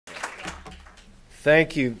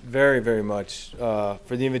Thank you very, very much for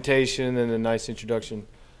the invitation and a nice introduction.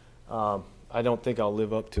 I don't think I'll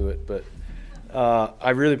live up to it, but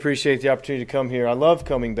I really appreciate the opportunity to come here. I love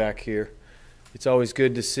coming back here. It's always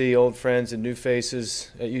good to see old friends and new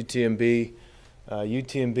faces at UTMB.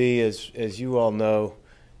 UTMB, as you all know,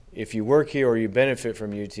 if you work here or you benefit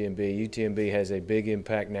from UTMB, UTMB has a big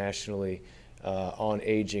impact nationally on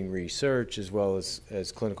aging research as well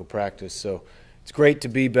as clinical practice. So it's great to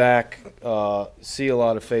be back, see a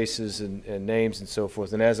lot of faces and names and so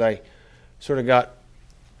forth. And as I sort of got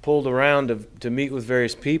pulled around to meet with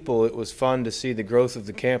various people, it was fun to see the growth of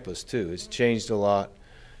the campus too. It's changed a lot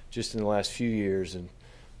just in the last few years. And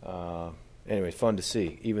anyway, fun to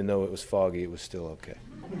see. Even though it was foggy, it was still okay.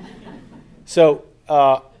 So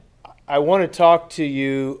I want to talk to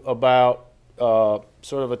you about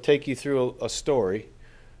take you through a story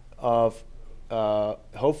of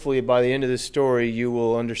hopefully by the end of this story you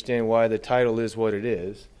will understand why the title is what it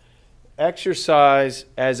is. Exercise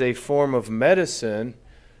as a form of medicine.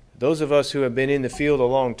 Those of us who have been in the field a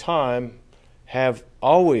long time have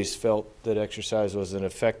always felt that exercise was an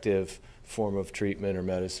effective form of treatment or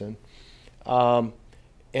medicine. And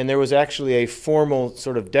there was actually a formal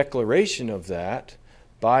sort of declaration of that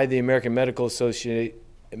by the American Medical Association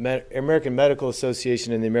and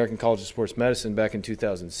the American College of Sports Medicine back in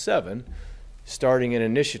 2007, starting an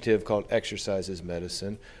initiative called Exercise as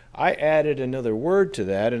Medicine. I added another word to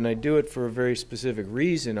that, and I do it for a very specific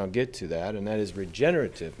reason. I'll get to that, and that is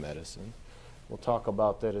regenerative medicine. We'll talk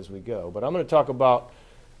about that as we go. But I'm going to talk about,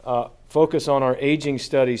 focus on our aging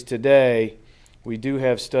studies today. We do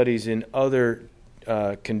have studies in other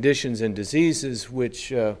conditions and diseases,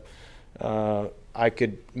 which I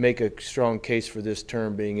could make a strong case for this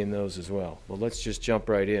term being in those as well. Well, let's just jump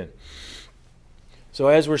right in. So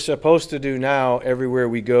as we're supposed to do now, everywhere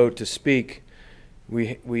we go to speak,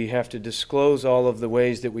 we have to disclose all of the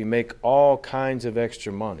ways that we make all kinds of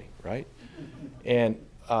extra money, right? And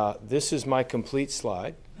this is my complete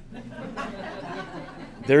slide.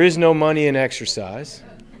 There is no money in exercise.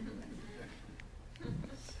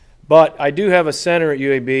 But I do have a center at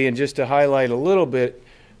UAB, and just to highlight a little bit,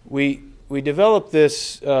 we developed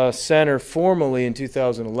this center formally in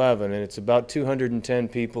 2011, and it's about 210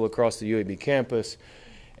 people across the UAB campus.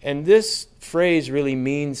 And this phrase really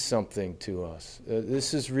means something to us.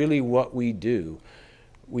 This is really what we do.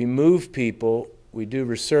 We move people, we do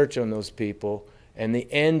research on those people, and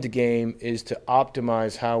the end game is to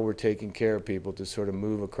optimize how we're taking care of people to sort of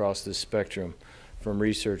move across the spectrum from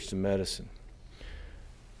research to medicine.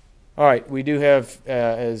 All right, we do have,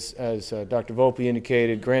 as Dr. Volpe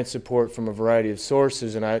indicated, grant support from a variety of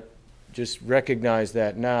sources, and I just recognize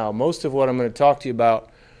that now. Most of what I'm going to talk to you about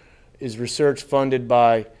is research funded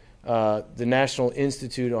by the National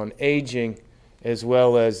Institute on Aging as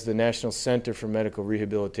well as the National Center for Medical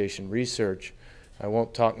Rehabilitation Research. I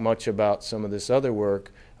won't talk much about some of this other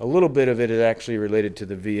work. A little bit of it is actually related to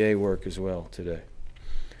the VA work as well today.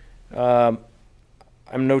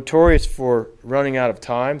 I'm notorious for running out of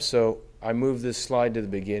time, so I moved this slide to the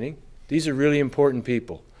beginning. These are really important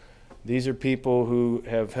people. These are people who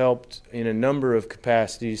have helped in a number of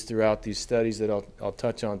capacities throughout these studies that I'll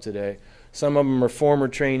touch on today. Some of them are former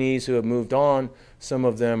trainees who have moved on. Some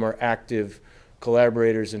of them are active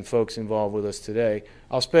collaborators and folks involved with us today.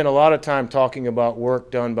 I'll spend a lot of time talking about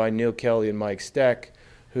work done by Neil Kelly and Mike Steck,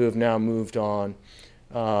 who have now moved on.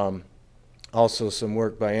 Also some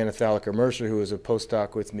work by Anna Thallaker-Mercer, who was a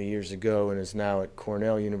postdoc with me years ago and is now at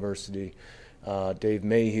Cornell University. Dave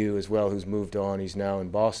Mayhew as well, who's moved on. He's now in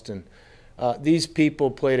Boston. These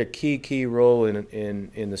people played a key role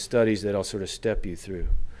in the studies that I'll sort of step you through.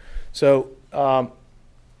 So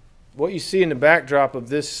what you see in the backdrop of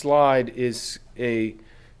this slide is a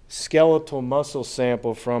skeletal muscle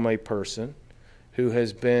sample from a person who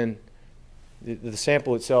has been the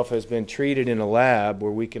sample itself has been treated in a lab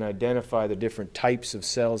where we can identify the different types of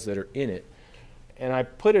cells that are in it. And I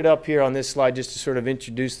put it up here on this slide just to sort of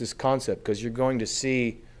introduce this concept because you're going to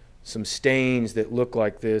see some stains that look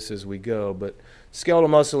like this as we go. But skeletal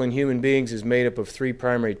muscle in human beings is made up of three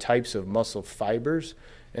primary types of muscle fibers,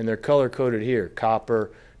 and they're color-coded here: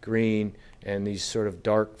 copper, green, and these sort of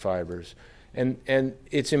dark fibers. And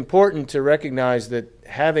it's important to recognize that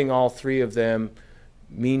having all three of them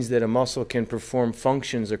means that a muscle can perform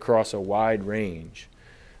functions across a wide range.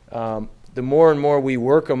 The more and more we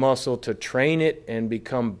work a muscle to train it and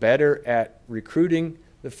become better at recruiting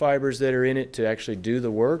the fibers that are in it to actually do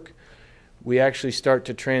the work, we actually start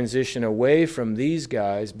to transition away from these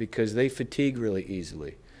guys because they fatigue really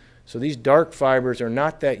easily. So these dark fibers are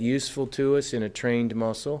not that useful to us in a trained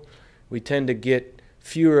muscle. We tend to get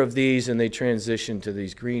fewer of these and they transition to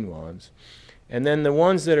these green ones. And then the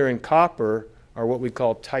ones that are in copper are what we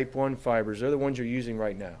call type 1 fibers. They're the ones you're using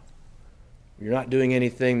right now. You're not doing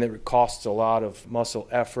anything that costs a lot of muscle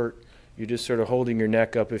effort. You're just sort of holding your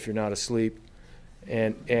neck up if you're not asleep.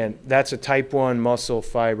 And that's a type 1 muscle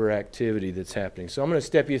fiber activity that's happening. So I'm going to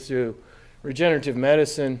step you through regenerative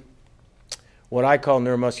medicine, what I call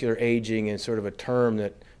neuromuscular aging, and sort of a term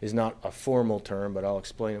that is not a formal term, but I'll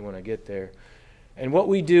explain it when I get there. And what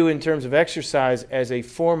we do in terms of exercise as a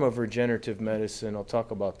form of regenerative medicine, I'll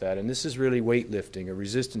talk about that. And this is really weightlifting or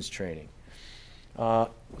resistance training.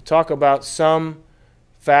 We'll talk about some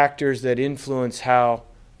factors that influence how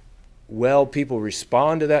well people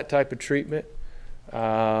respond to that type of treatment.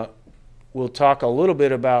 We'll talk a little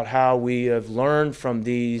bit about how we have learned from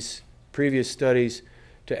these previous studies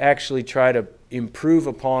to actually try to improve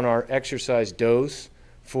upon our exercise dose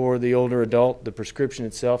for the older adult, the prescription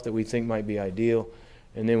itself that we think might be ideal,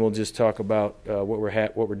 and then we'll just talk about what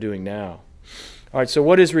we're doing now. All right, so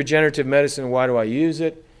what is regenerative medicine and why do I use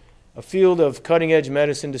it? A field of cutting-edge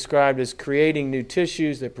medicine described as creating new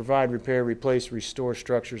tissues that provide, repair, replace, restore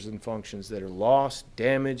structures and functions that are lost,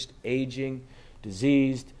 damaged, aging,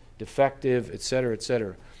 diseased, defective, et cetera, et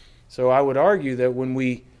cetera. So I would argue that when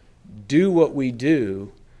we do what we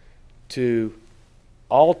do to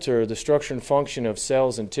alter the structure and function of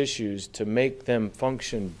cells and tissues to make them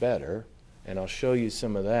function better, and I'll show you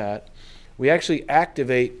some of that, we actually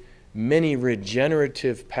activate many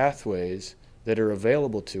regenerative pathways that are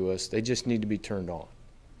available to us. They just need to be turned on.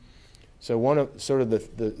 So one of sort of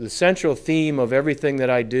the central theme of everything that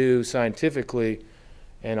I do scientifically,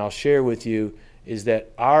 and I'll share with you, is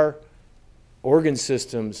that our organ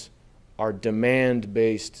systems are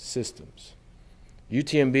demand-based systems.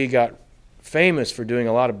 UTMB got famous for doing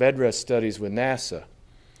a lot of bed rest studies with NASA.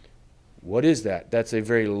 What is that? That's a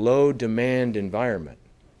very low demand environment.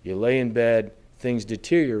 You lay in bed, things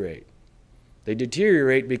deteriorate. They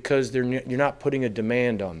deteriorate because you're not putting a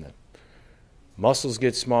demand on them. Muscles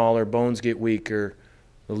get smaller, bones get weaker,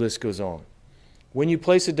 the list goes on. When you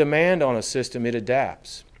place a demand on a system, it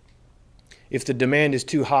adapts. If the demand is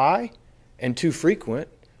too high and too frequent,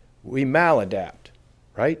 we maladapt,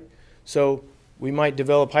 right? So we might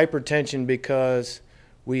develop hypertension because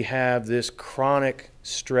we have this chronic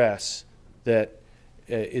stress that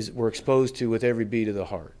we're exposed to with every beat of the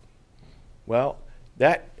heart. Well,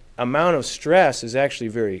 that amount of stress is actually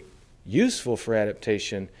very useful for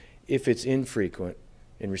adaptation if it's infrequent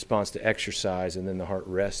in response to exercise, and then the heart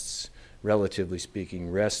rests, relatively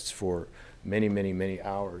speaking, rests for many, many, many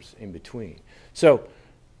hours in between. So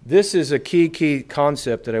this is a key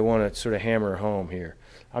concept that I want to sort of hammer home here.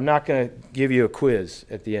 I'm not going to give you a quiz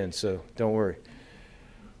at the end, so don't worry.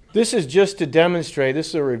 This is just to demonstrate, this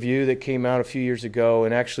is a review that came out a few years ago,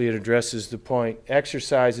 and actually it addresses the point,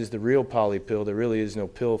 exercise is the real poly pill. There really is no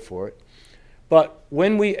pill for it. But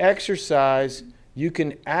when we exercise, you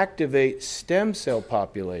can activate stem cell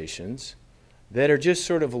populations that are just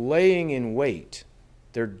sort of laying in wait.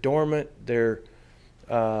 They're dormant, they're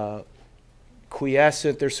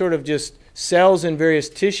quiescent, they're sort of just cells in various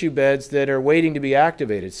tissue beds that are waiting to be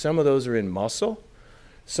activated. Some of those are in muscle.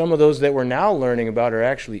 Some of those that we're now learning about are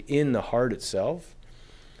actually in the heart itself.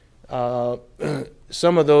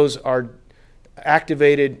 Some of those are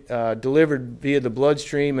activated, delivered via the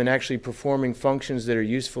bloodstream and actually performing functions that are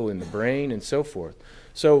useful in the brain and so forth.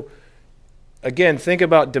 So again, think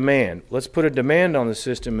about demand. Let's put a demand on the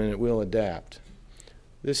system and it will adapt.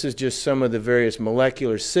 This is just some of the various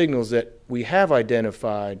molecular signals that we have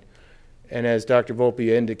identified, and as Dr. Volpe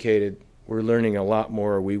indicated, we're learning a lot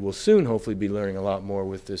more. We will soon hopefully be learning a lot more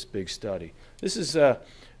with this big study. This is a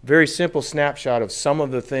very simple snapshot of some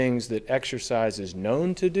of the things that exercise is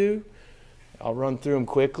known to do. I'll run through them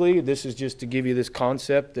quickly. This is just to give you this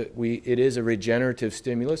concept that it is a regenerative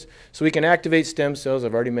stimulus. So we can activate stem cells.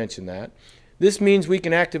 I've already mentioned that. This means we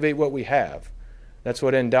can activate what we have. That's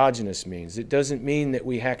what endogenous means. It doesn't mean that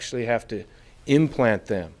we actually have to implant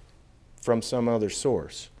them from some other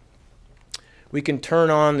source. We can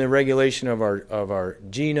turn on the regulation of our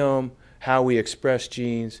genome, how we express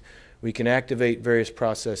genes. We can activate various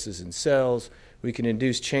processes in cells. We can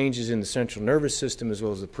induce changes in the central nervous system as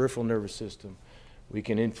well as the peripheral nervous system. We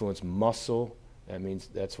can influence muscle. That means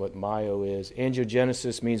that's what myo is.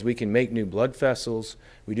 Angiogenesis means we can make new blood vessels.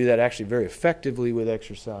 We do that actually very effectively with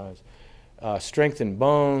exercise. Strengthen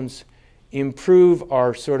bones, improve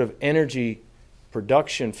our sort of energy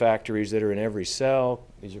production factories that are in every cell.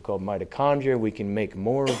 These are called mitochondria. We can make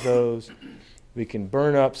more of those. We can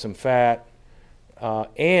burn up some fat.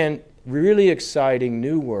 And really exciting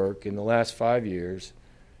new work in the last 5 years,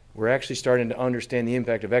 we're actually starting to understand the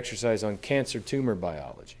impact of exercise on cancer tumor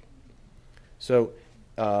biology. So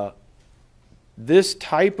this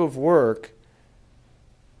type of work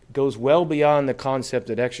goes well beyond the concept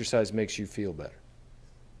that exercise makes you feel better.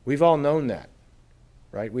 We've all known that,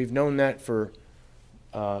 right? We've known that for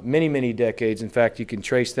many, many decades. In fact, you can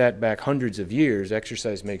trace that back hundreds of years.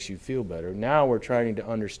 Exercise makes you feel better. Now we're trying to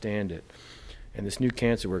understand it. And this new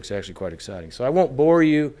cancer work is actually quite exciting. So I won't bore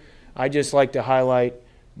you. I just like to highlight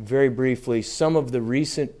very briefly some of the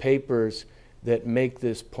recent papers that make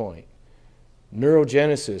this point.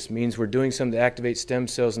 Neurogenesis means we're doing something to activate stem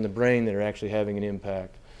cells in the brain that are actually having an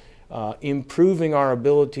impact. Improving our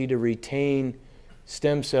ability to retain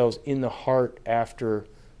stem cells in the heart after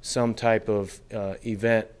some type of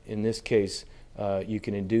event. In this case, you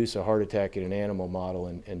can induce a heart attack in an animal model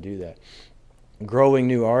and do that. Growing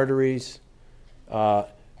new arteries,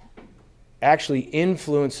 actually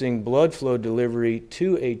influencing blood flow delivery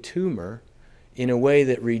to a tumor in a way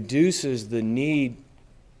that reduces the need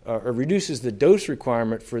or reduces the dose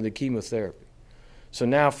requirement for the chemotherapy. So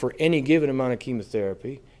now for any given amount of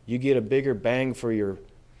chemotherapy, you get a bigger bang for your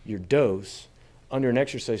dose under an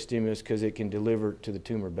exercise stimulus because it can deliver to the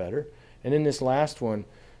tumor better. And then this last one,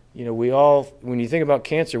 you know, when you think about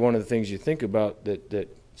cancer, one of the things you think about that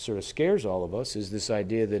sort of scares all of us is this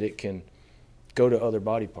idea that it can go to other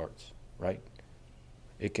body parts, right?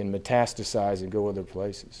 It can metastasize and go other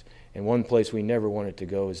places. And one place we never want it to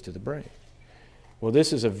go is to the brain. Well,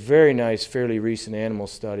 this is a very nice, fairly recent animal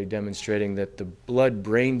study demonstrating that the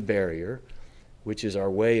blood-brain barrier, which is our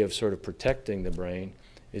way of sort of protecting the brain,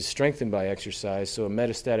 is strengthened by exercise, so a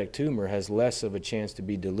metastatic tumor has less of a chance to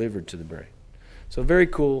be delivered to the brain. So very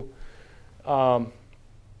cool.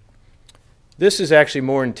 This is actually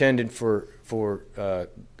more intended for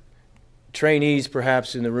trainees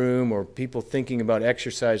perhaps in the room or people thinking about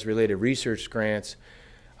exercise-related research grants.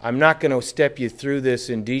 I'm not going to step you through this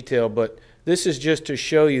in detail, but this is just to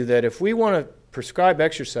show you that if we want to prescribe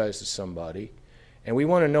exercise to somebody and we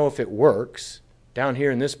want to know if it works, down here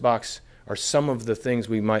in this box are some of the things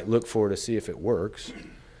we might look for to see if it works.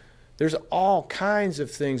 There's all kinds of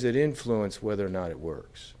things that influence whether or not it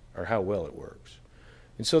works or how well it works.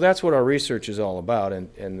 And so that's what our research is all about,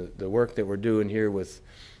 and the work that we're doing here with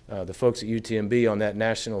the folks at UTMB on that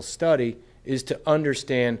national study is to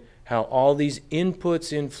understand how all these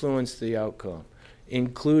inputs influence the outcome,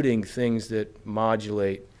 including things that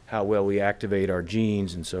modulate how well we activate our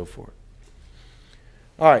genes and so forth.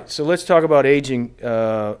 All right, so let's talk about aging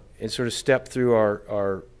and sort of step through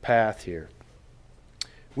our path here.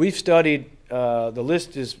 We've studied, the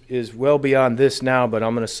list is well beyond this now, but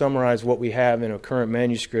I'm going to summarize what we have in a current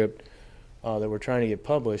manuscript that we're trying to get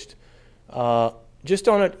published. Just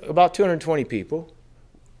on about 220 people.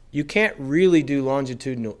 You can't really do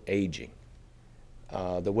longitudinal aging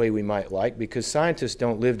the way we might like because scientists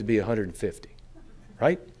don't live to be 150,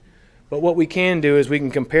 right? But what we can do is we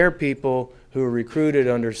can compare people who are recruited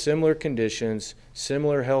under similar conditions,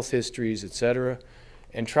 similar health histories, etc.,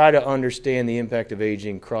 and try to understand the impact of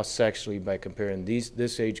aging cross-sectionally by comparing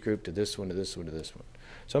this age group to this one, to this one, to this one.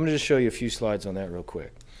 So I'm going to just show you a few slides on that real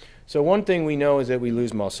quick. So one thing we know is that we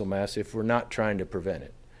lose muscle mass if we're not trying to prevent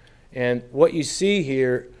it. And what you see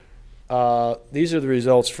here, these are the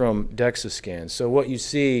results from DEXA scans. So what you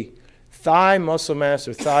see, thigh muscle mass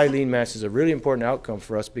or thigh lean mass is a really important outcome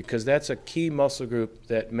for us because that's a key muscle group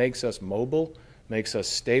that makes us mobile, makes us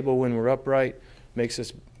stable when we're upright, makes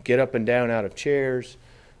us get up and down out of chairs,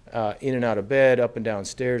 in and out of bed, up and down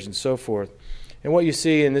stairs, and so forth. And what you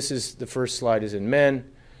see, and this is the first slide, is in men.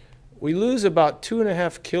 We lose about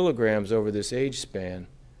 2.5 kilograms over this age span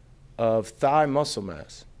of thigh muscle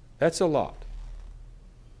mass. That's a lot.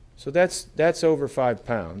 So that's over 5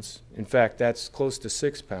 pounds. In fact, that's close to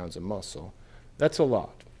 6 pounds of muscle. That's a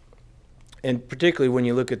lot. And particularly when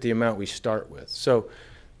you look at the amount we start with. So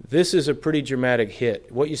this is a pretty dramatic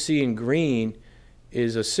hit. What you see in green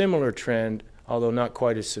is a similar trend, although not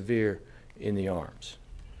quite as severe, in the arms.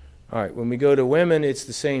 All right, when we go to women, it's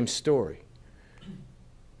the same story.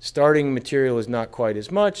 Starting material is not quite as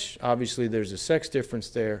much. Obviously, there's a sex difference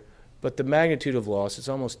there, but the magnitude of loss is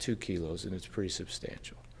almost 2 kilos, and it's pretty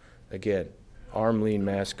substantial. Again, arm lean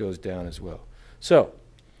mass goes down as well. So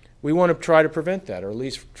we want to try to prevent that, or at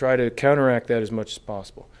least try to counteract that as much as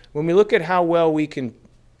possible. When we look at how well we can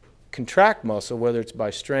contract muscle, whether it's by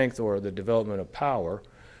strength or the development of power,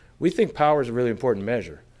 we think power is a really important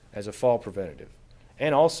measure as a fall preventative.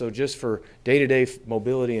 And also just for day-to-day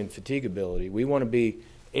mobility and fatigability, we want to be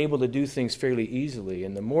able to do things fairly easily.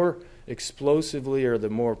 And the more explosively or the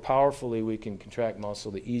more powerfully we can contract muscle,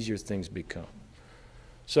 the easier things become.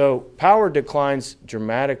 So power declines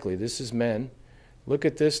dramatically. This is men. Look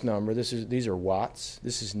at this number. These are watts.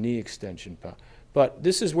 This is knee extension power. But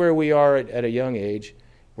this is where we are at a young age.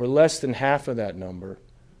 We're less than half of that number,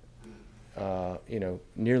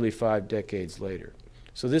 nearly 5 decades later.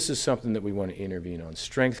 So this is something that we want to intervene on.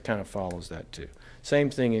 Strength kind of follows that too. Same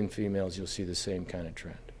thing in females, you'll see the same kind of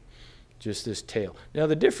trend. Just this tail. Now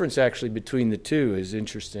the difference actually between the two is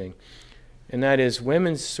interesting, and that is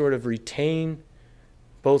women sort of retain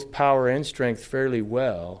both power and strength fairly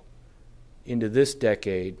well into this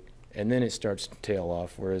decade, and then it starts to tail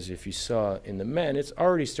off, whereas if you saw in the men, it's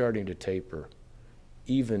already starting to taper,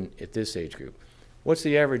 even at this age group. What's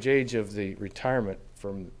the average age of the retirement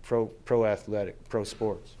from pro athletic, pro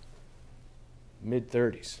sports?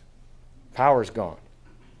 Mid-30s. Power's gone.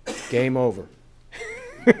 Game over.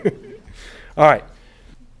 All right.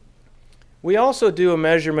 We also do a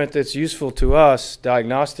measurement that's useful to us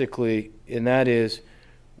diagnostically, and that is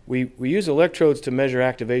we use electrodes to measure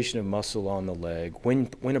activation of muscle on the leg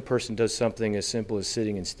when a person does something as simple as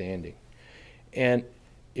sitting and standing. And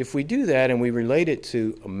if we do that and we relate it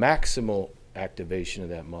to a maximal activation of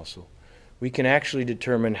that muscle, we can actually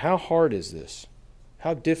determine how hard is this?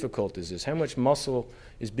 How difficult is this? How much muscle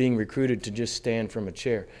is being recruited to just stand from a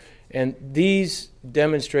chair? And these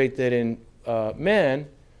demonstrate that in men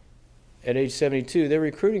at age 72, they're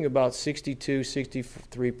recruiting about 62,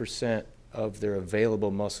 63% of their available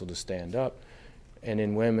muscle to stand up. And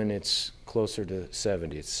in women, it's closer to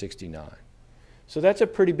 70, it's 69. So that's a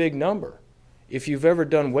pretty big number. If you've ever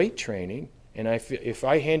done weight training, and if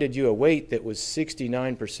I handed you a weight that was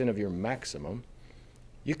 69% of your maximum,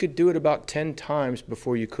 you could do it about 10 times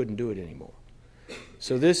before you couldn't do it anymore.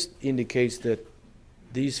 So this indicates that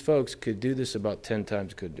these folks could do this about 10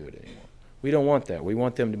 times, couldn't do it anymore. We don't want that. We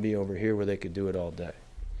want them to be over here where they could do it all day.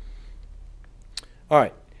 All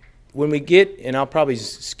right. When we get, and I'll probably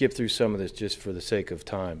skip through some of this just for the sake of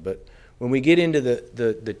time, but when we get into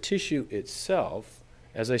the tissue itself,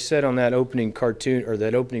 as I said on that opening cartoon, or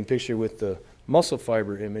that opening picture with the muscle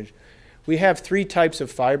fiber image, we have 3 types of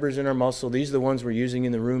fibers in our muscle. These are the ones we're using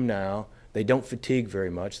in the room now. They don't fatigue very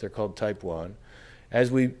much. They're called type 1. As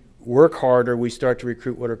we work harder, we start to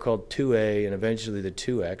recruit what are called 2A and eventually the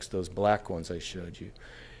 2X, those black ones I showed you.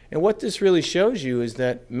 And what this really shows you is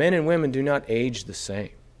that men and women do not age the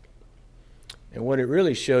same. And what it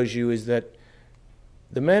really shows you is that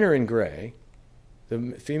the men are in gray,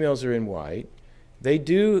 the females are in white. They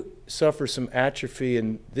do suffer some atrophy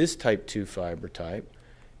in this type 2 fiber type,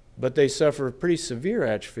 but they suffer pretty severe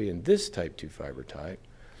atrophy in this type 2 fiber type.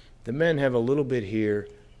 The men have a little bit here,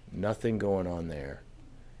 nothing going on there.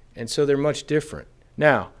 And so they're much different.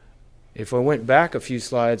 Now, if I went back a few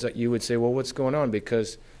slides, you would say, well, what's going on?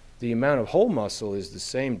 Because the amount of whole muscle is the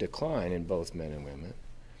same decline in both men and women.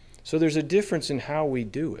 So there's a difference in how we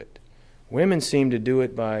do it. Women seem to do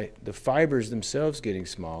it by the fibers themselves getting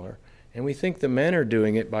smaller, and we think the men are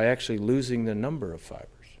doing it by actually losing the number of fibers,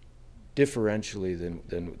 differentially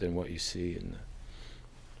than what you see in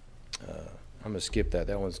the... I'm going to skip that.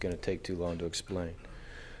 That one's going to take too long to explain.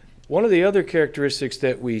 One of the other characteristics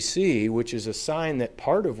that we see, which is a sign that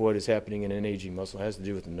part of what is happening in an aging muscle, has to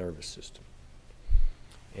do with the nervous system.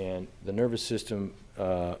 And the nervous system,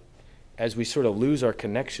 as we sort of lose our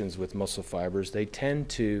connections with muscle fibers, they tend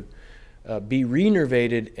to be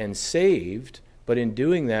renervated and saved, but in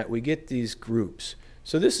doing that, we get these groups.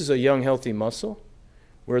 So this is a young, healthy muscle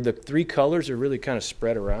where the 3 colors are really kind of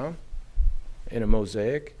spread around in a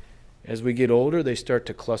mosaic. As we get older, they start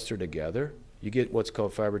to cluster together. You get what's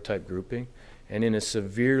called fiber type grouping. And in a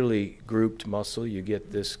severely grouped muscle, you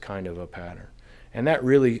get this kind of a pattern. And that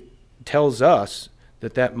really tells us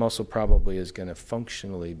that that muscle probably is going to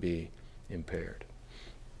functionally be impaired.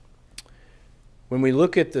 When we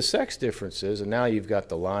look at the sex differences, and now you've got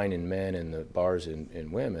the line in men and the bars in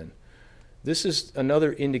women, this is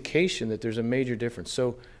another indication that there's a major difference.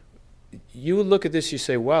 So you would look at this, you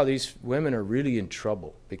say, wow, these women are really in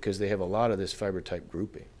trouble because they have a lot of this fiber type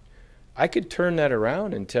grouping. I could turn that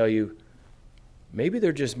around and tell you maybe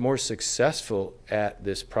they're just more successful at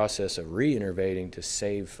this process of reinnervating to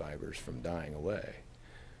save fibers from dying away.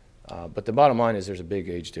 But the bottom line is there's a big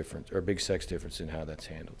age difference, or a big sex difference in how that's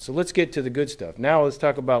handled. So let's get to the good stuff. Now let's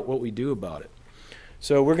talk about what we do about it.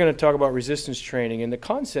 So we're going to talk about resistance training, and the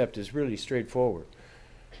concept is really straightforward.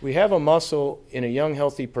 We have a muscle in a young,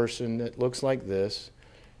 healthy person that looks like this.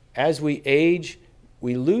 As we age,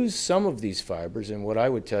 we lose some of these fibers, and what I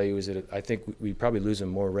would tell you is that I think we probably lose them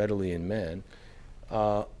more readily in men.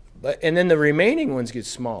 And then the remaining ones get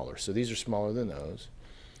smaller, so these are smaller than those.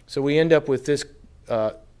 So we end up with this,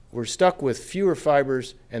 we're stuck with fewer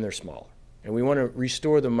fibers, and they're smaller. And we want to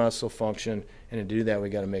restore the muscle function, and to do that, we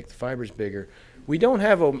got to make the fibers bigger. We don't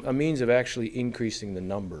have a means of actually increasing the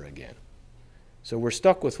number again. So we're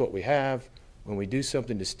stuck with what we have. When we do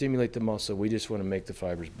something to stimulate the muscle, we just want to make the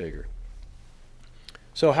fibers bigger.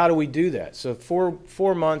 So how do we do that? So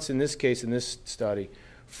 4 months, in this case, in this study,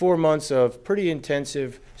 4 months of pretty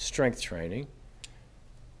intensive strength training.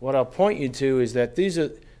 What I'll point you to is that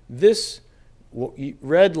this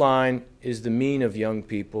red line is the mean of young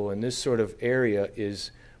people, and this sort of area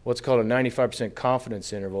is what's called a 95%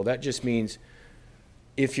 confidence interval. That just means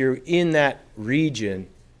if you're in that region,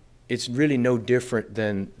 it's really no different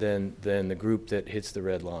than the group that hits the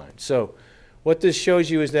red line. So what this shows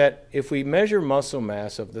you is that if we measure muscle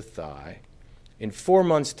mass of the thigh, in 4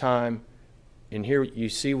 months' time, and here you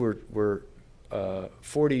see we're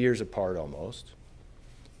 40 years apart almost.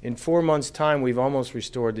 In 4 months' time, we've almost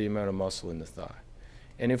restored the amount of muscle in the thigh.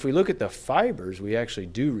 And if we look at the fibers, we actually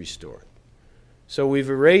do restore it. So we've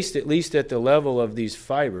erased, at least at the level of these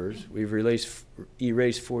fibers, we've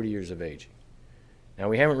erased 40 years of aging. Now,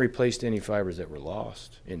 we haven't replaced any fibers that were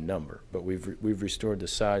lost in number, but we've restored the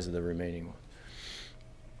size of the remaining ones.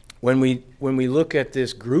 When we look at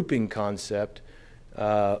this grouping concept,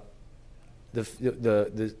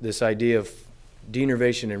 this idea of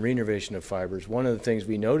denervation and renervation of fibers, one of the things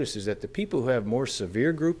we notice is that the people who have more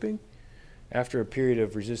severe grouping, after a period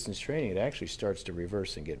of resistance training, it actually starts to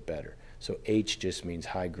reverse and get better. So H just means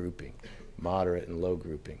high grouping, moderate and low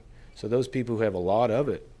grouping. So those people who have a lot of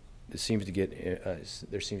it, there seems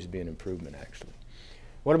to be an improvement actually.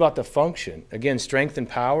 What about the function? Again, strength and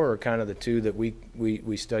power are kind of the two that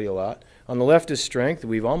we study a lot. On the left is strength.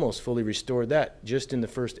 We've almost fully restored that just in the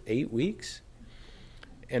first 8 weeks.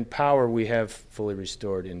 And power we have fully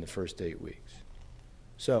restored in the first 8 weeks.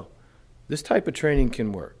 So this type of training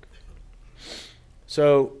can work.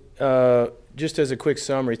 So just as a quick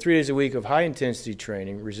summary, 3 days a week of high intensity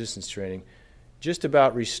training, resistance training, just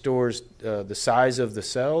about restores the size of the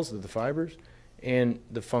cells, of the fibers, and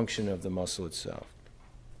the function of the muscle itself.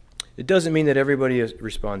 It doesn't mean that everybody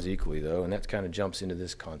responds equally, though, and that kind of jumps into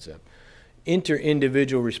this concept.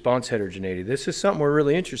 Inter-individual response heterogeneity. This is something we're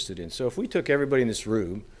really interested in. So if we took everybody in this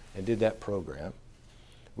room and did that program,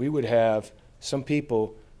 we would have some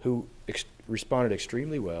people who responded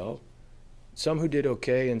extremely well, some who did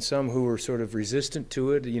okay, and some who were sort of resistant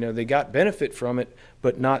to it. You know, they got benefit from it,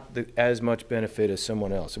 but not as much benefit as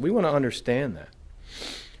someone else. And we want to understand that.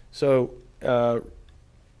 So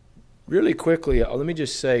really quickly, let me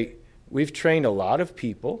just say, we've trained a lot of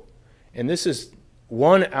people, and this is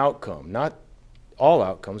one outcome, not all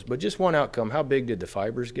outcomes, but just one outcome. How big did the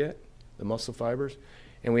fibers get, the muscle fibers?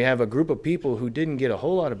 And we have a group of people who didn't get a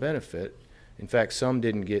whole lot of benefit. In fact, some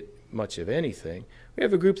didn't get much of anything. We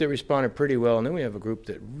have a group that responded pretty well, and then we have a group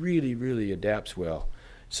that really, really adapts well.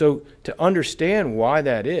 So to understand why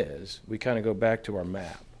that is, we kind of go back to our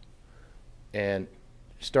map and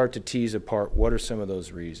start to tease apart what are some of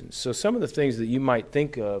those reasons. So some of the things that you might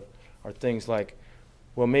think of are things like,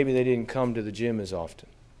 well, maybe they didn't come to the gym as often.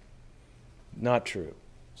 Not true.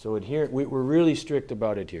 So we're really strict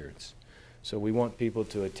about adherence. So we want people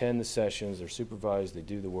to attend the sessions, they're supervised, they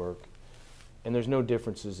do the work, and there's no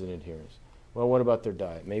differences in adherence. Well, what about their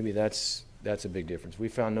diet? Maybe that's a big difference. We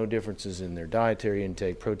found no differences in their dietary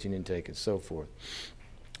intake, protein intake, and so forth.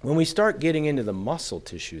 When we start getting into the muscle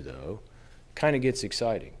tissue, though, it kind of gets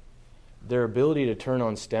exciting. Their ability to turn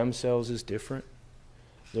on stem cells is different.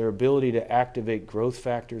 Their ability to activate growth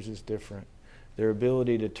factors is different. Their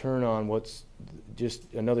ability to turn on what's just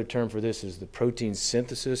another term for this is the protein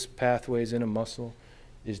synthesis pathways in a muscle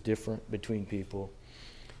is different between people.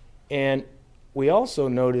 And we also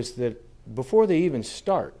notice that before they even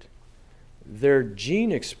start, their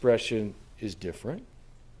gene expression is different,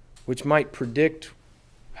 which might predict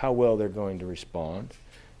how well they're going to respond.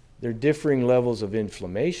 There are differing levels of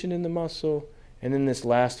inflammation in the muscle. And then this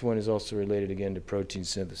last one is also related again to protein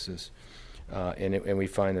synthesis, and we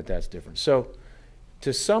find that that's different. So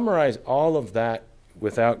to summarize all of that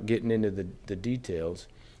without getting into the details,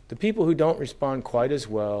 the people who don't respond quite as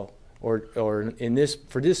well, or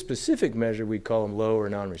for this specific measure we call them low or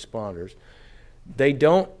non-responders, they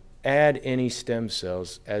don't add any stem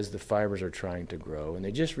cells as the fibers are trying to grow, and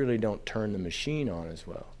they just really don't turn the machine on as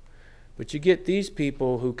well. But you get these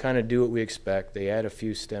people who kind of do what we expect. They add a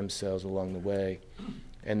few stem cells along the way,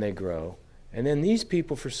 and they grow. And then these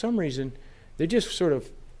people, for some reason, they just sort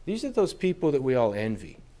of, these are those people that we all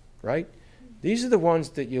envy, right? These are the ones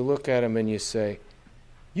that you look at them and you say,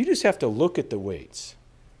 you just have to look at the weights,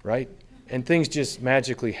 right? And things just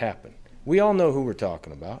magically happen. We all know who we're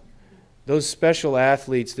talking about. Those special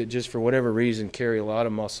athletes that just for whatever reason carry a lot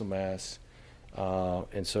of muscle mass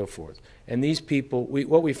and so forth. And these people,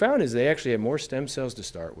 what we found is they actually have more stem cells to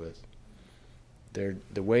start with.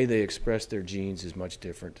 The way they express their genes is much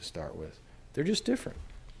different to start with. They're just different.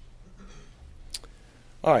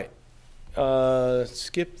 All right.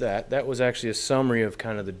 Skip that. That was actually a summary of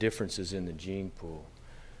kind of the differences in the gene pool.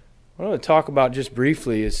 What I want to talk about just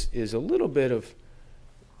briefly is a little bit of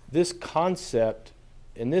this concept,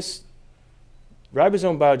 and this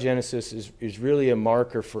ribosome biogenesis is really a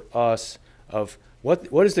marker for us of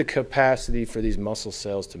what is the capacity for these muscle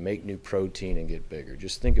cells to make new protein and get bigger.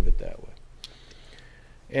 Just think of it that way.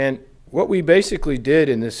 And what we basically did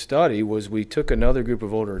in this study was we took another group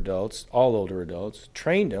of older adults, all older adults,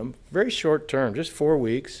 trained them, very short term, just 4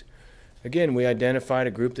 weeks. Again, we identified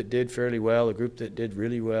a group that did fairly well, a group that did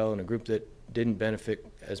really well, and a group that didn't benefit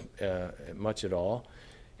as much at all.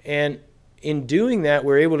 And in doing that,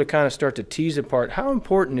 we're able to kind of start to tease apart how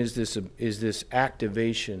important is this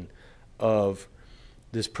activation of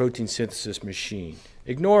this protein synthesis machine.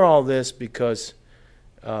 Ignore all this because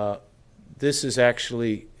this is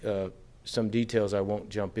actually some details I won't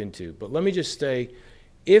jump into. But let me just say,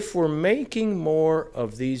 if we're making more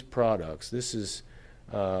of these products, this is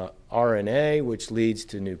RNA, which leads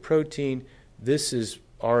to new protein. This is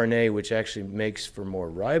RNA, which actually makes for more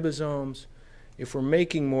ribosomes. If we're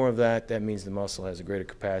making more of that, that means the muscle has a greater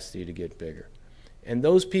capacity to get bigger. And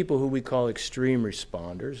those people who we call extreme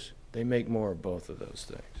responders, they make more of both of those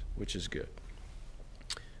things, which is good.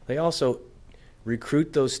 They also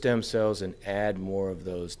recruit those stem cells and add more of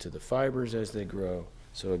those to the fibers as they grow.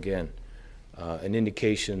 So again, an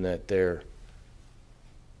indication that they're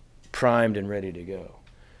primed and ready to go.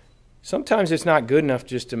 Sometimes it's not good enough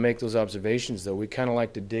just to make those observations, though. We kind of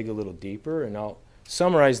like to dig a little deeper, and I'll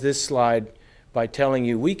summarize this slide by telling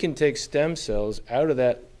you we can take stem cells out of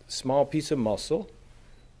that small piece of muscle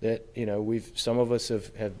that, you know, some of us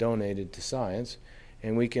have donated to science,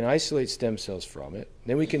 and we can isolate stem cells from it.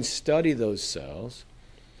 Then we can study those cells.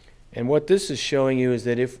 And what this is showing you is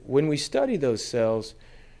that when we study those cells,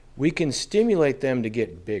 we can stimulate them to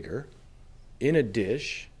get bigger in a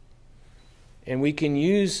dish, and we can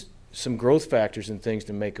use some growth factors and things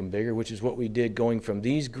to make them bigger, which is what we did going from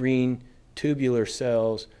these green tubular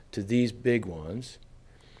cells to these big ones.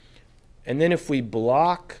 And then if we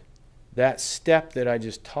block that step that I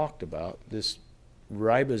just talked about, this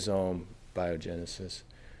ribosome biogenesis,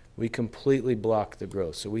 we completely block the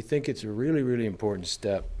growth. So we think it's a really, really important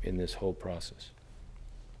step in this whole process.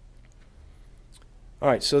 All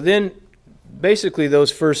right, so then basically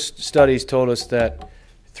those first studies told us that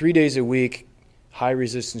 3 days a week, high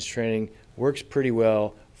resistance training works pretty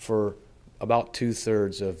well for about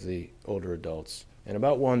 2/3 of the older adults, and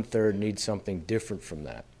about 1/3 need something different from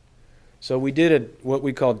that. So we did what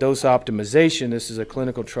we call dose optimization. This is a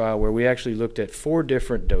clinical trial where we actually looked at 4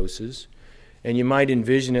 different doses, and you might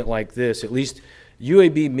envision it like this. At least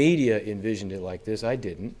UAB Media envisioned it like this. I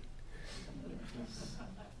didn't.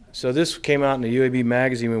 So this came out in the UAB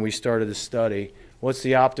magazine when we started the study. What's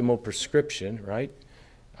the optimal prescription, right?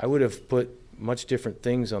 I would have put much different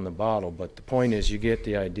things on the bottle, but the point is you get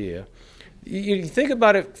the idea. You think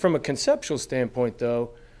about it from a conceptual standpoint,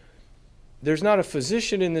 though. There's not a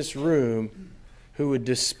physician in this room who would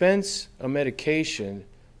dispense a medication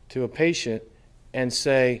to a patient and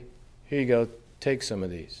say, here you go, take some of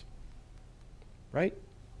these. Right?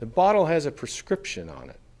 The bottle has a prescription on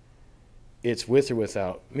it. It's with or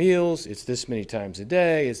without meals, it's this many times a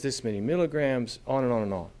day, it's this many milligrams, on and on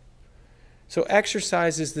and on. So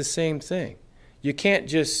exercise is the same thing. You can't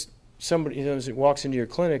just, somebody walks into your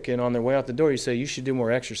clinic and on their way out the door you say, you should do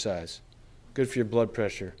more exercise. Good for your blood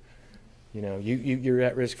pressure. You know, you're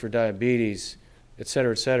at risk for diabetes, et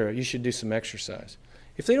cetera, et cetera. You should do some exercise.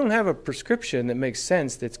 If they don't have a prescription that makes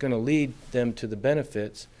sense that's going to lead them to the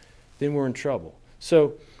benefits, then we're in trouble.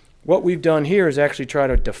 So what we've done here is actually try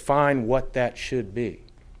to define what that should be.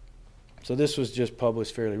 So this was just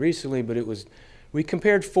published fairly recently, but we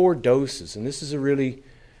compared 4 doses, and this is a really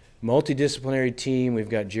multidisciplinary team. We've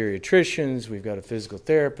got geriatricians, we've got a physical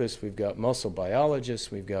therapist, we've got muscle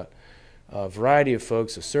biologists, we've got a variety of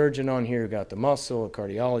folks, a surgeon on here, we've got the muscle, a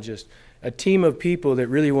cardiologist, a team of people that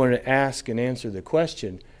really wanted to ask and answer the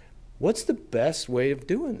question, what's the best way of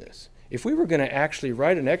doing this? If we were going to actually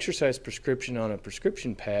write an exercise prescription on a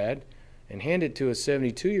prescription pad and hand it to a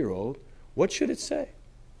 72-year-old, what should it say?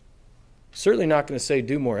 Certainly not going to say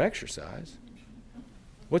do more exercise.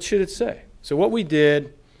 What should it say? So what we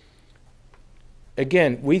did,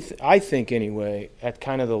 again, I think anyway, at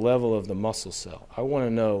kind of the level of the muscle cell. I want to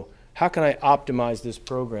know, how can I optimize this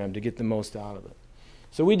program to get the most out of it?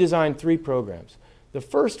 So we designed 3 programs. The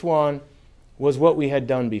first one was what we had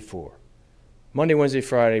done before. Monday, Wednesday,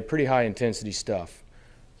 Friday, pretty high intensity stuff.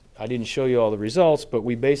 I didn't show you all the results, but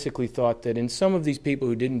we basically thought that in some of these people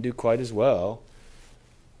who didn't do quite as well,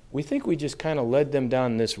 we think we just kind of led them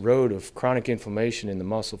down this road of chronic inflammation in the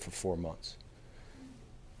muscle for 4 months.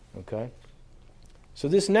 Okay? So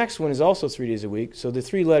this next one is also 3 days a week. So the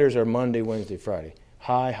 3 letters are Monday, Wednesday, Friday.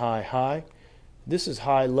 High, high, high. This is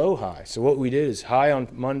high, low, high. So what we did is high on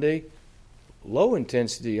Monday, low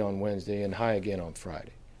intensity on Wednesday, and high again on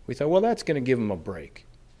Friday. We thought, well, that's going to give them a break.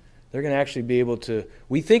 They're going to actually be able to,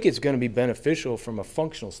 we think it's going to be beneficial from a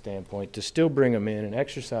functional standpoint to still bring them in and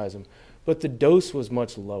exercise them, but the dose was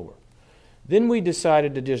much lower. Then we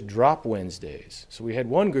decided to just drop Wednesdays. So we had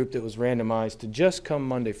one group that was randomized to just come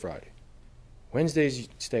Monday, Friday. Wednesdays, you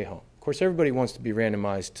stay home. Of course, everybody wants to be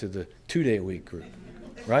randomized to the 2-day-a-week group,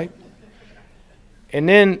 right? And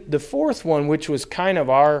then the fourth one, which was kind of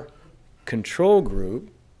our control group,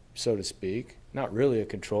 so to speak, not really a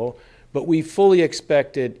control, but we fully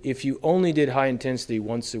expected if you only did high intensity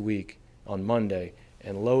once a week on Monday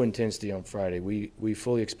and low intensity on Friday, we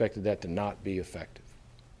fully expected that to not be effective.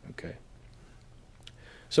 Okay.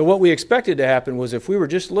 So what we expected to happen was if we were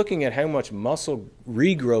just looking at how much muscle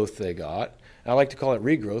regrowth they got, I like to call it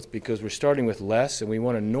regrowth because we're starting with less and we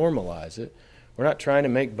want to normalize it. We're not trying to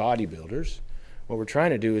make bodybuilders. What we're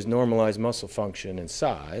trying to do is normalize muscle function and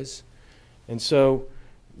size. And so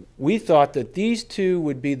we thought that these two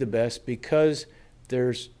would be the best because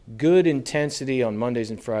there's good intensity on Mondays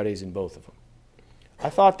and Fridays in both of them. I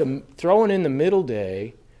thought throwing in the middle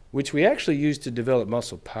day, which we actually used to develop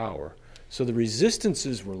muscle power, so the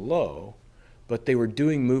resistances were low, but they were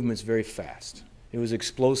doing movements very fast. It was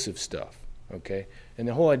explosive stuff, okay? And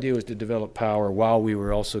the whole idea was to develop power while we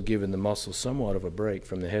were also giving the muscle somewhat of a break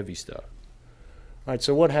from the heavy stuff. All right,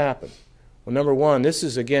 so what happened? Well, number one, this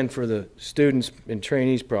is, again, for the students and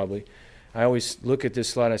trainees probably. I always look at this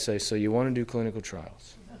slide and I say, so you want to do clinical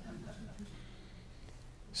trials.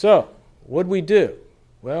 So what did we do?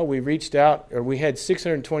 Well, we reached out, or we had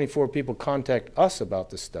 624 people contact us about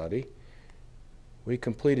the study. We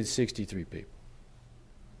completed 63 people.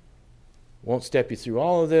 Won't step you through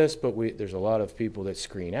all of this, but there's a lot of people that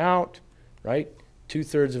screen out, right?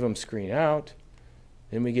 2/3 of them screen out.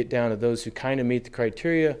 Then we get down to those who kind of meet the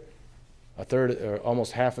criteria. A third, or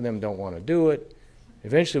almost half of them don't want to do it.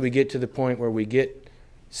 Eventually we get to the point where we get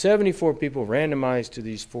 74 people randomized to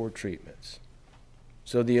these 4 treatments.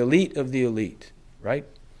 So the elite of the elite, right?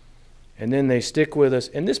 And then they stick with us.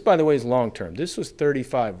 And this, by the way, is long term. This was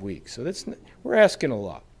 35 weeks. So we're asking a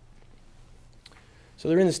lot. So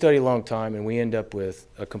they're in the study a long time, and we end up with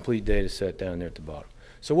a complete data set down there at the bottom.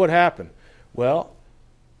 So what happened? Well,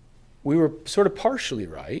 we were sort of partially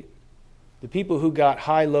right. The people who got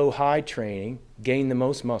high, low, high training gained the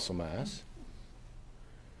most muscle mass.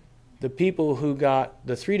 The people who got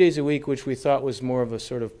the 3 days a week, which we thought was more of a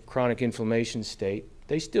sort of chronic inflammation state,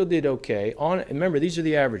 they still did okay. Remember, these are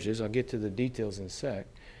the averages. I'll get to the details in a sec.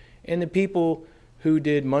 And the people who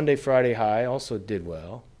did Monday, Friday high also did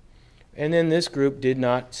well. And then this group did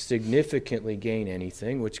not significantly gain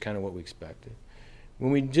anything, which is kind of what we expected.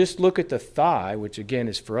 When we just look at the thigh, which again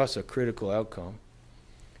is for us a critical outcome,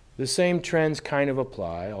 the same trends kind of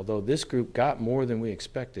apply, although this group got more than we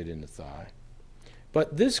expected in the thigh.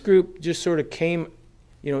 But this group just sort of came,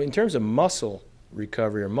 in terms of muscle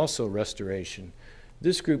recovery or muscle restoration,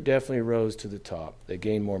 this group definitely rose to the top. They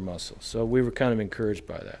gained more muscle. So we were kind of encouraged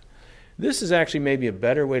by that. This is actually maybe a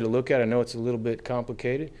better way to look at it. I know it's a little bit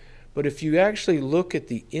complicated, but if you actually look at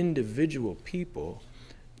the individual people,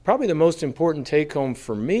 probably the most important take-home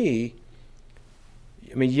for me,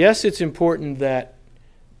 yes, it's important that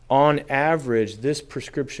on average this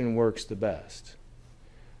prescription works the best.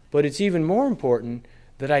 But it's even more important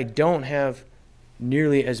that I don't have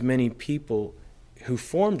nearly as many people who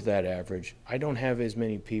formed that average. I don't have as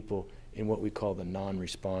many people in what we call the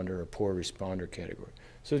non-responder or poor responder category.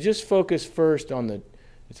 So just focus first on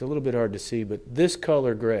it's a little bit hard to see, but this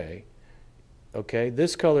color gray, okay?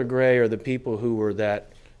 This color gray are the people who were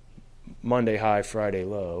that Monday high, Friday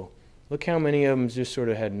low. Look how many of them just sort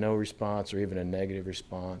of had no response or even a negative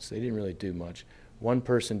response. They didn't really do much. One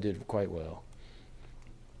person did quite well.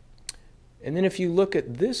 And then if you look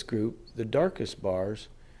at this group, the darkest bars,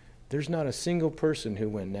 there's not a single person who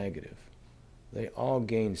went negative. They all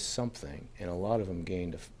gained something, and a lot of them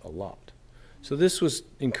gained a lot. So this was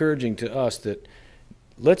encouraging to us that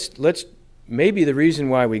maybe the reason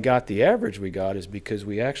why we got the average we got is because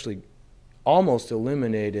we actually almost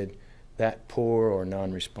eliminated that poor or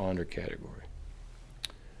non-responder category.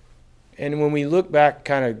 And when we look back,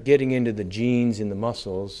 kind of getting into the genes in the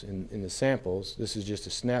muscles, in the samples, this is just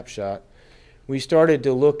a snapshot, we started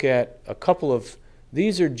to look at a couple of,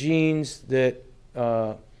 these are genes that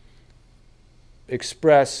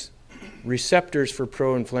express receptors for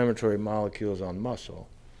pro-inflammatory molecules on muscle.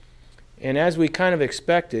 And as we kind of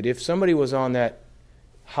expected, if somebody was on that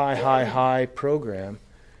high program,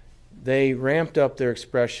 they ramped up their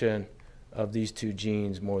expression of these two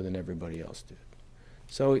genes more than everybody else did.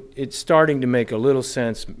 So it's starting to make a little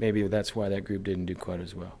sense. Maybe that's why that group didn't do quite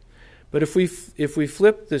as well. But if we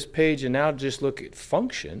flip this page and now just look at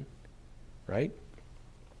function, right?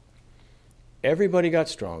 Everybody got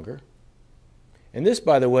stronger. And this,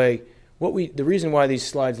 by the way, the reason why these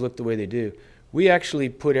slides look the way they do, we actually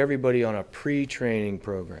put everybody on a pre-training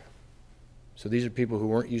program. So these are people who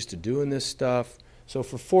weren't used to doing this stuff. So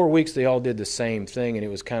for 4 weeks, they all did the same thing, and it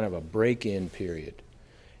was kind of a break-in period.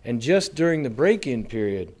 And just during the break-in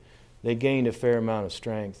period, they gained a fair amount of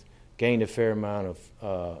strength, gained a fair amount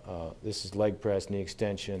of, this is leg press, knee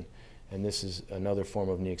extension, and this is another form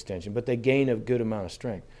of knee extension. But they gained a good amount of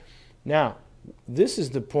strength. Now, this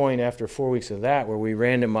is the point after 4 weeks of that where we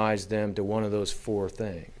randomized them to one of those four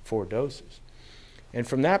doses. And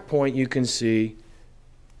from that point, you can see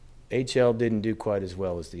HL didn't do quite as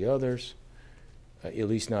well as the others, at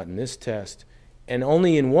least not in this test. And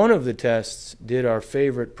only in one of the tests did our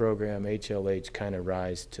favorite program, HLH, kind of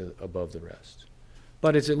rise to above the rest.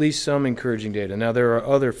 But it's at least some encouraging data. Now, there are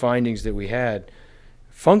other findings that we had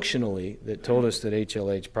functionally that told us that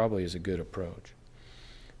HLH probably is a good approach.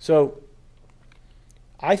 So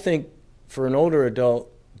I think for an older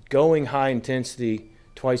adult, going high intensity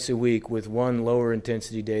twice a week with one lower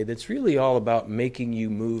intensity day that's really all about making you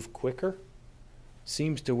move quicker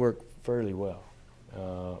seems to work fairly well.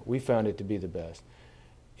 We found it to be the best.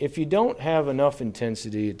 If you don't have enough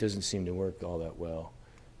intensity, it doesn't seem to work all that well.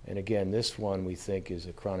 And again, this one we think is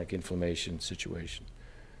a chronic inflammation situation.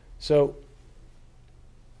 So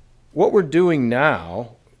what we're doing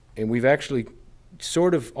now, and we've actually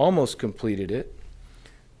sort of almost completed it,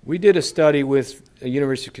 we did a study with the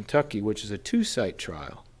University of Kentucky, which is a 2-site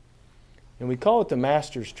trial. And we call it the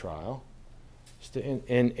Masters Trial.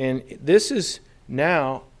 And this is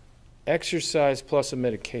now exercise plus a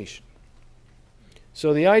medication.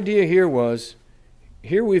 So the idea here was,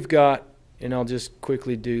 here we've got, and I'll just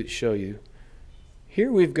quickly show you,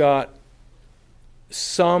 here we've got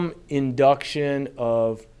some induction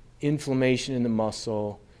of inflammation in the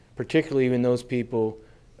muscle, particularly in those people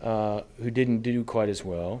who didn't do quite as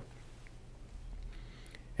well.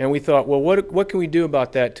 And we thought, well, what can we do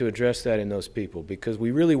about that to address that in those people? Because we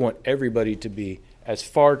really want everybody to be as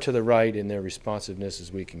far to the right in their responsiveness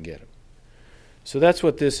as we can get them. So that's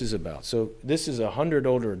what this is about. So this is 100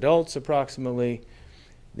 older adults approximately.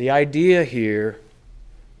 The idea here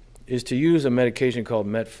is to use a medication called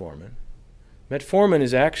metformin. Metformin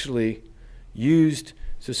is actually used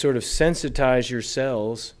to sort of sensitize your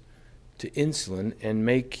cells to insulin and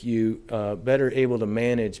make you better able to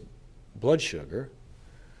manage blood sugar.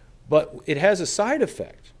 But it has a side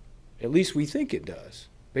effect, at least we think it does,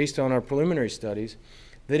 based on our preliminary studies,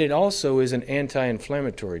 that it also is an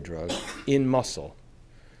anti-inflammatory drug in muscle.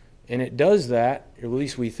 And it does that, or at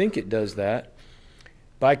least we think it does that,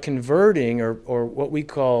 by converting or what we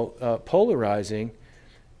call polarizing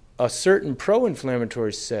a certain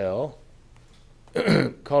pro-inflammatory cell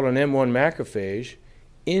called an M1 macrophage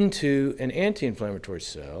into an anti-inflammatory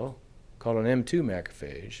cell called an M2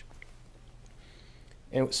 macrophage.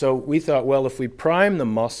 And so we thought, well, if we prime the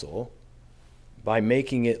muscle by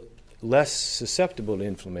making it less susceptible to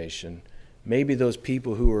inflammation, maybe those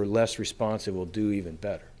people who are less responsive will do even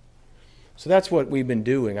better. So that's what we've been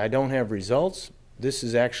doing. I don't have results. This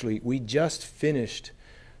is actually, we just finished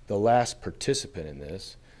the last participant in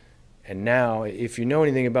this. And now, if you know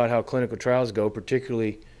anything about how clinical trials go,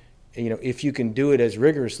 particularly, if you can do it as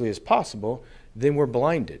rigorously as possible, then we're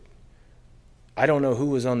blinded. I don't know who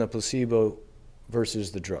was on the placebo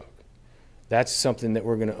versus the drug. That's something that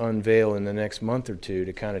we're going to unveil in the next month or two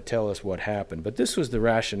to kind of tell us what happened. But this was the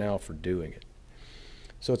rationale for doing it.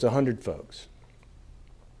 So it's 100 folks.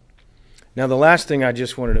 Now, the last thing I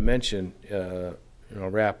just wanted to mention,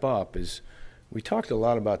 wrap up, is we talked a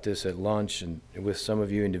lot about this at lunch and with some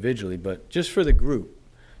of you individually, but just for the group,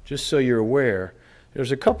 just so you're aware,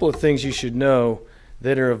 there's a couple of things you should know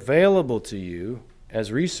that are available to you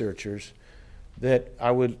as researchers that I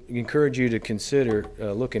would encourage you to consider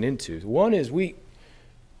looking into. One is we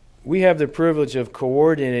have the privilege of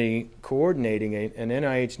coordinating an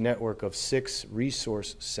NIH network of 6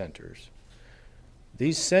 resource centers.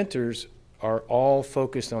 These centers are all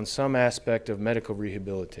focused on some aspect of medical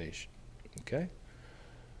rehabilitation. Okay?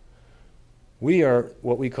 We are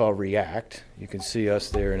what we call REACT. You can see us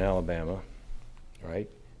there in Alabama, right?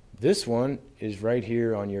 This one is right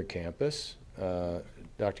here on your campus.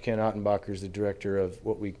 Dr. Ken Ottenbacher is the director of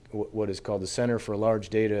what is called the Center for Large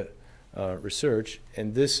Data Research,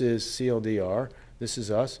 and this is CLDR. This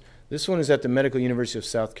is us. This one is at the Medical University of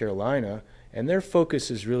South Carolina, And their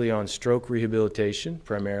focus is really on stroke rehabilitation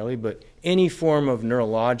primarily, but any form of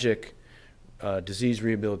neurologic disease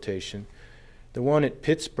rehabilitation. The one at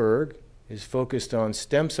Pittsburgh is focused on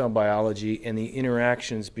stem cell biology and the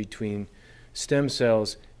interactions between stem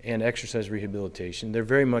cells and exercise rehabilitation. They're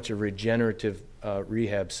very much a regenerative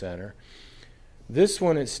rehab center. This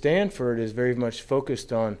one at Stanford is very much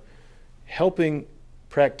focused on helping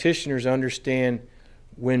practitioners understand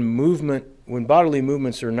when bodily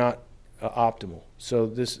movements are not optimal. So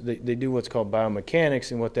they do what's called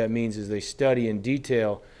biomechanics, and what that means is they study in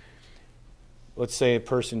detail. Let's say a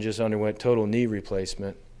person just underwent total knee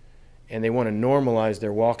replacement and they want to normalize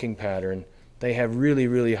their walking pattern. They have really,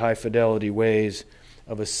 really high fidelity ways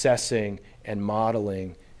of assessing and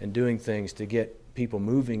modeling and doing things to get people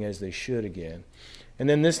moving as they should again. And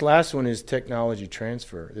then this last one is technology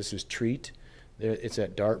transfer. This is TREAT. It's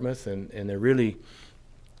at Dartmouth, and they're really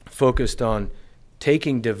focused on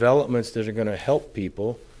taking developments that are going to help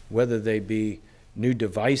people, whether they be new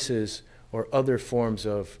devices or other forms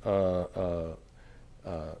of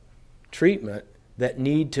treatment that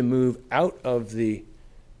need to move out of the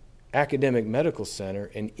academic medical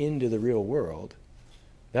center and into the real world.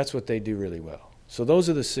 That's what they do really well. So those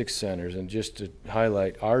are the 6 centers, and just to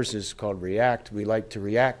highlight, ours is called REACT. We like to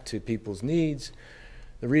react to people's needs.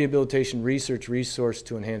 The Rehabilitation Research Resource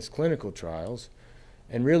to enhance clinical trials.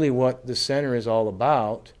 And really what the center is all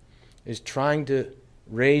about is trying to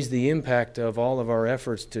raise the impact of all of our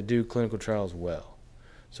efforts to do clinical trials well.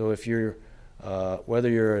 So if you're, whether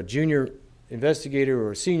you're a junior investigator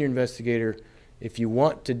or a senior investigator, if you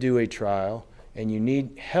want to do a trial and you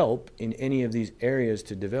need help in any of these areas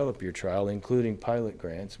to develop your trial, including pilot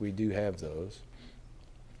grants, we do have those.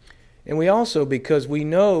 And we also, because we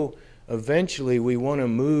know eventually we want to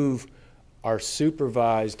move our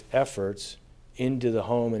supervised efforts into the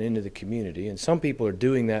home and into the community, and some people are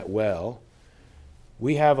doing that well,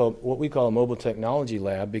 we have what we call a mobile technology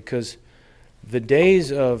lab, because the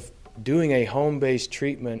days of doing a home-based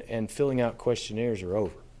treatment and filling out questionnaires are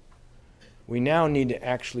over. We now need to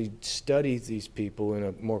actually study these people in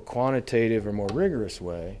a more quantitative or more rigorous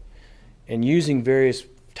way, and using various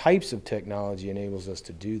types of technology enables us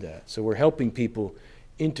to do that. So we're helping people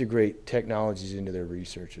integrate technologies into their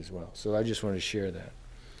research as well. So I just wanted to share that.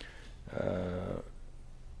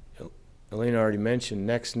 Elena already mentioned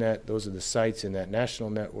NextNet. Those are the sites in that national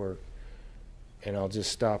network, and I'll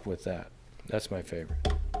just stop with that. That's my favorite.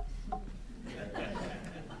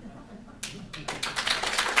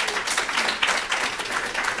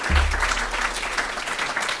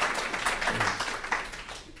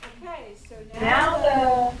 Okay, so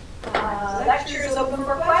now the lecture is open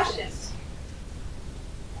for questions.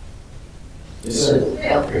 Yes, sir.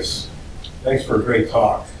 Marcus, thanks for a great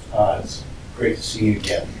talk. It's great to see you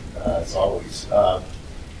again, as always.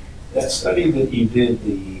 That study that you did,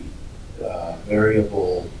 the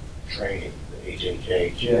variable training, the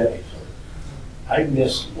HHAJ, I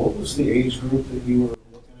missed, what was the age group that you were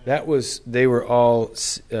looking at? They were all,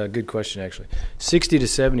 good question actually, 60 to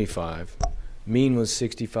 75. Mean was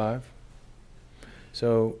 65.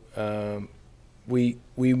 So we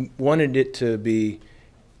wanted it to be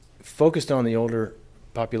focused on the older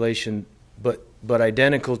population, but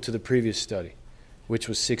identical to the previous study, which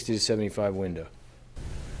was 60 to 75 window.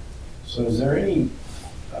 So is there any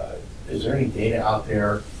data out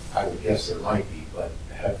there? I would guess there might be, but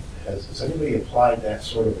has anybody applied that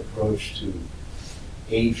sort of approach to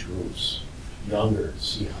age groups younger to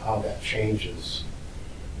see how that changes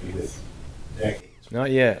with decades?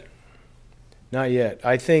 Not yet. Not yet.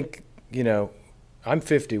 I think, I'm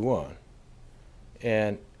 51,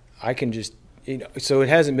 and I can just, so it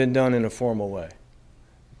hasn't been done in a formal way,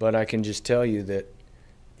 but I can just tell you that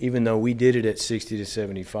even though we did it at 60 to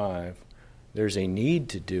 75, there's a need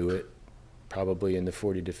to do it probably in the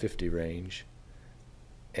 40 to 50 range,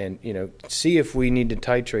 and see if we need to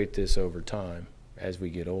titrate this over time as we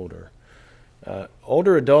get older.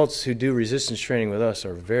 Older adults who do resistance training with us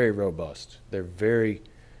are very robust. They're very,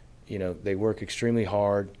 they work extremely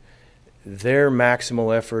hard. Their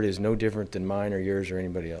maximal effort is no different than mine or yours or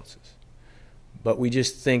anybody else's. But we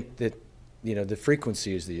just think that, the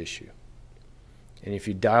frequency is the issue. And if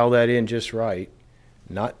you dial that in just right,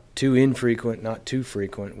 not too infrequent, not too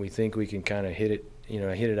frequent, we think we can kind of hit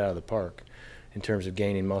it out of the park in terms of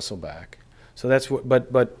gaining muscle back. So that's what,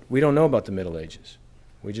 but we don't know about the Middle Ages.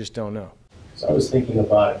 We just don't know. So I was thinking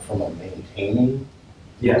about it from a maintaining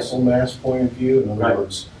muscle mass point of view. In other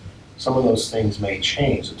words, some of those things may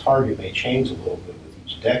change. The target may change a little bit with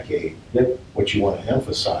each decade, what you want to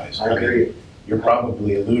emphasize. I agree. You're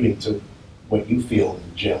probably alluding to what you feel in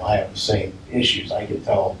the gym. I have the same issues. I can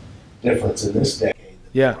tell difference in this decade than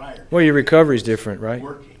Yeah. prior. Well, your recovery is different, right?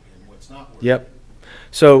 Working and what's not working. Yep.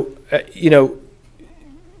 So,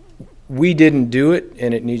 we didn't do it,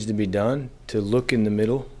 and it needs to be done, to look in the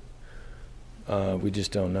middle. We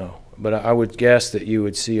just don't know. But I would guess that you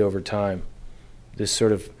would see over time this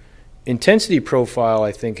sort of intensity profile,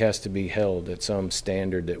 I think, has to be held at some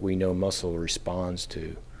standard that we know muscle responds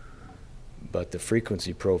to. But the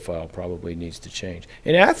frequency profile probably needs to change.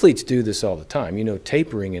 And athletes do this all the time.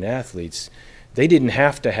 Tapering in athletes, they didn't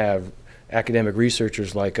have to have academic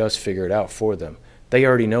researchers like us figure it out for them. They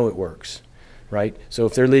already know it works, right? So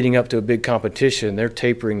if they're leading up to a big competition, they're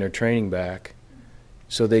tapering their training back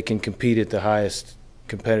so they can compete at the highest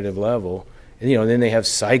competitive level. And, then they have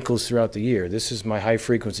cycles throughout the year. This is my high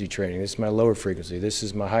frequency training. This is my lower frequency. This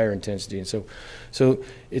is my higher intensity. And so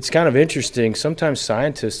it's kind of interesting. Sometimes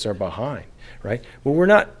scientists are behind, right? Well, we're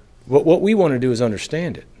not. What we want to do is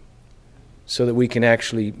understand it so that we can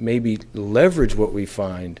actually maybe leverage what we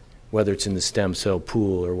find, whether it's in the stem cell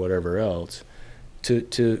pool or whatever else,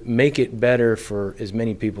 to make it better for as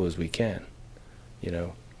many people as we can.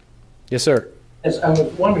 Yes, sir. Yes, I was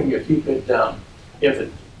wondering if you could,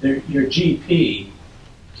 your GP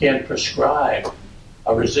can prescribe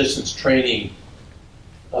a resistance training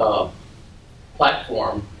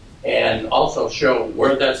platform and also show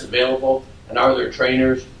where that's available, and are there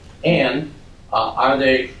trainers, and are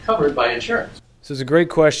they covered by insurance? So it's a great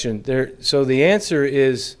question. So the answer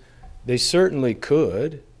is they certainly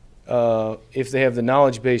could if they have the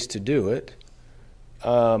knowledge base to do it.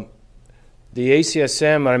 The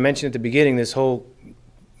ACSM, I mentioned at the beginning, this whole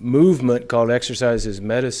movement called Exercise as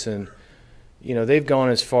Medicine, they've gone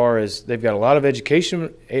as far as they've got a lot of educational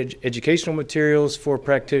materials for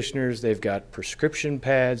practitioners. They've got prescription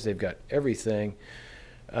pads. They've got everything.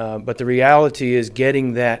 But the reality is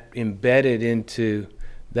getting that embedded into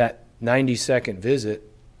that 90-second visit,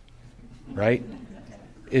 right,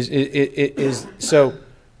 is so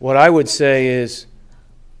what I would say is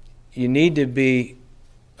you need to be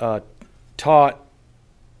taught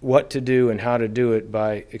what to do and how to do it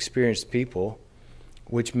by experienced people,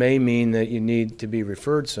 which may mean that you need to be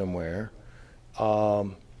referred somewhere.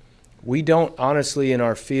 We don't honestly in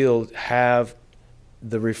our field have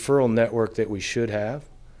the referral network that we should have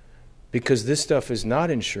because this stuff is not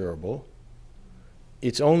insurable.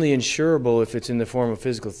 It's only insurable if it's in the form of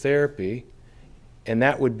physical therapy, and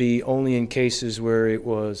that would be only in cases where it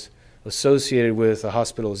was associated with a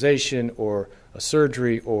hospitalization or a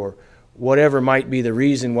surgery or whatever might be the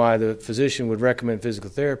reason why the physician would recommend physical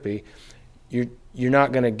therapy. You're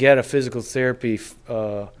not going to get a physical therapy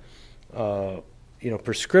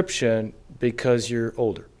prescription because you're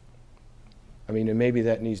older. I mean, and maybe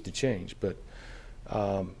that needs to change, but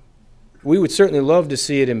we would certainly love to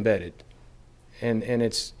see it embedded. And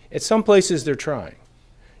it's at some places they're trying.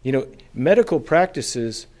 Medical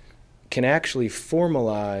practices can actually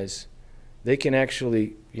formalize. They can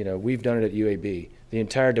actually, we've done it at UAB. The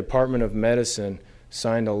entire Department of Medicine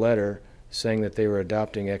signed a letter saying that they were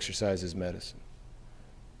adopting exercise as medicine.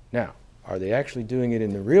 Now, are they actually doing it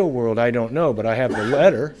in the real world? I don't know, but I have the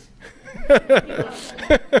letter.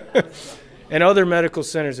 And other medical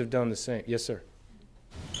centers have done the same. Yes, sir.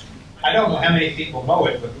 I don't know how many people know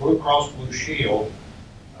it, but Blue Cross Blue Shield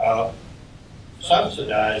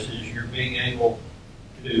subsidizes your being able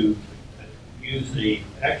to use the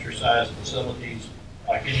exercise facilities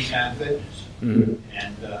like Anytime Fitness. Mm-hmm.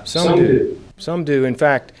 And Some do. Some do. In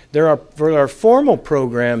fact, there are formal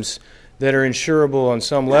programs that are insurable on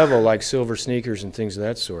some level, like silver sneakers and things of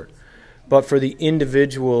that sort. But for the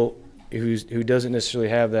individual who doesn't necessarily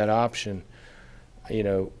have that option,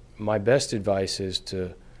 my best advice is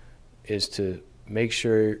to make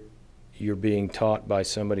sure you're being taught by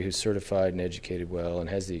somebody who's certified and educated well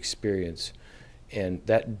and has the experience. And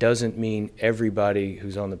that doesn't mean everybody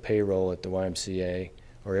who's on the payroll at the YMCA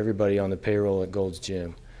or everybody on the payroll at Gold's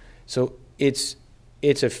Gym. So it's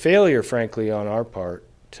a failure, frankly, on our part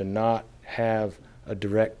to not have a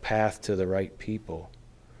direct path to the right people.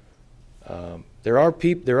 There are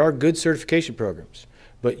good certification programs,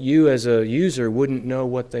 but you as a user wouldn't know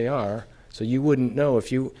what they are, so you wouldn't know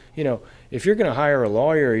if you're going to hire a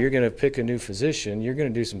lawyer or you're going to pick a new physician, you're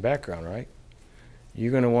going to do some background, right?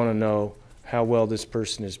 You're going to want to know how well this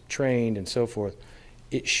person is trained and so forth.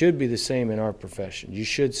 It should be the same in our profession. You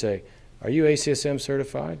should say, are you ACSM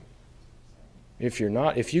certified? If you're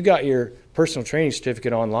not, if you got your personal training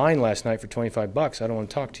certificate online last night for $25, I don't want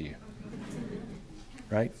to talk to you.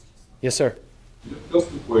 Right? Yes, sir. Just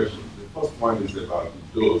two questions. The first one is about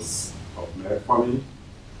the dose of metformin.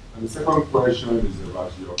 And the second question is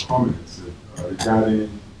about your comments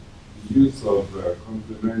regarding the use of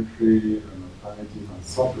complementary and alternatives and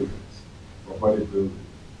supplements for bodybuilding.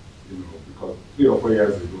 You know, because 3 or 4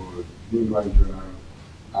 years ago, New England Journal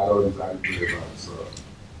had all these articles about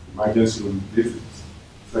emergency room visits,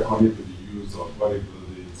 secondly to the use of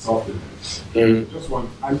bodybuilding supplements. Just want,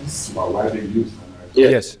 and this is widely used.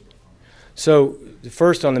 Yes. So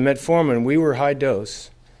first on the metformin, we were high dose,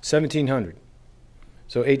 1,700,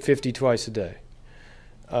 so 850 twice a day.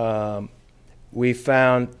 We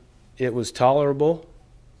found it was tolerable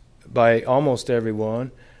by almost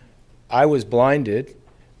everyone. I was blinded,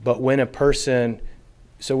 but when a person,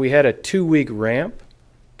 so we had a 2-week ramp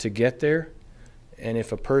to get there, and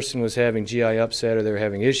if a person was having GI upset or they were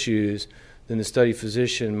having issues, then the study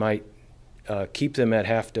physician might keep them at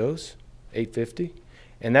half dose, 850.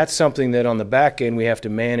 And that's something that on the back end we have to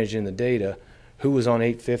manage in the data, who was on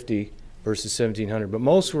 850 versus 1,700. But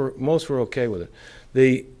most were okay with it.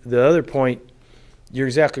 The other point, you're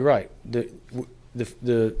exactly right.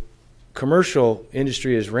 The commercial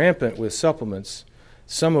industry is rampant with supplements,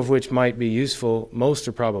 some of which might be useful. Most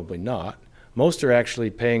are probably not. Most are actually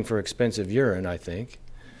paying for expensive urine, I think.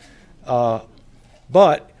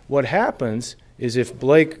 But what happens is if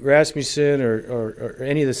Blake Rasmussen or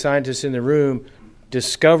any of the scientists in the room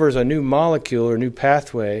discovers a new molecule or new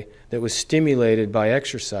pathway that was stimulated by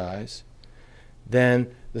exercise, then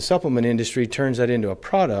the supplement industry turns that into a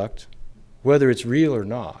product, whether it's real or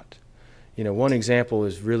not. You know, one example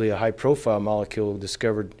is really a high-profile molecule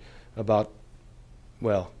discovered about,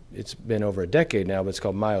 well, it's been over a decade now, but it's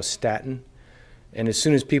called myostatin. And as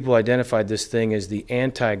soon as people identified this thing as the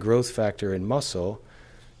anti-growth factor in muscle,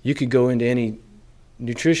 you could go into any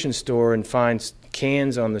nutrition store and find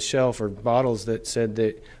cans on the shelf or bottles that said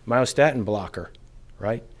that myostatin blocker,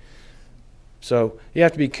 right? So you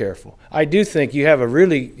have to be careful. I do think you have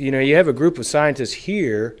you have a group of scientists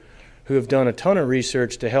here who have done a ton of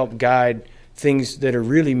research to help guide things that are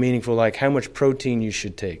really meaningful, like how much protein you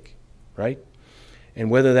should take, right? And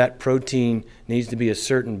whether that protein needs to be a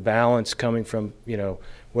certain balance coming from,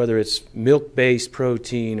 whether it's milk-based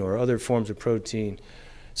protein or other forms of protein.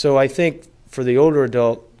 So I think for the older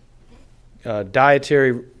adult,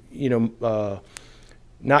 dietary,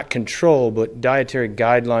 not control, but dietary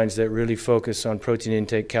guidelines that really focus on protein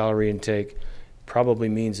intake, calorie intake, probably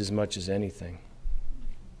means as much as anything.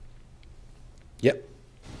 Yep.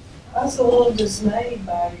 I was a little dismayed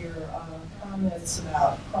by your comments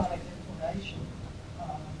about chronic inflammation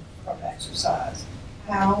from exercise.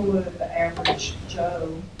 How would the average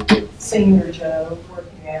Joe, senior Joe,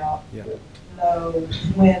 working out, know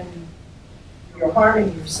when you're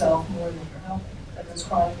harming yourself more than you're helping? Because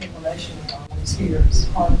chronic inflammation is always here is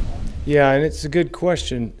harmful. Yeah, and it's a good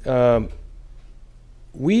question. Let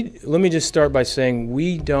me just start by saying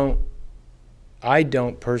I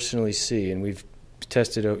don't personally see, and we've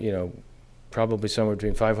tested, probably somewhere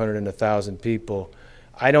between 500 and 1,000 people.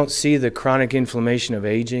 I don't see the chronic inflammation of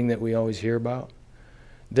aging that we always hear about.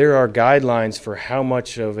 There are guidelines for how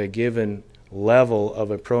much of a given level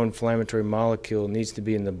of a pro-inflammatory molecule needs to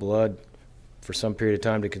be in the blood for some period of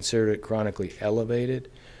time to consider it chronically elevated.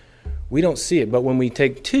 We don't see it, but when we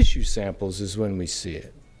take tissue samples is when we see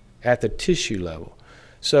it, at the tissue level.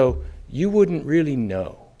 So you wouldn't really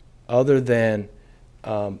know, other than,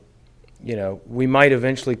 we might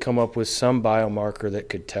eventually come up with some biomarker that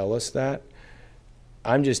could tell us that.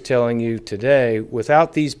 I'm just telling you today,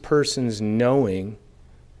 without these persons knowing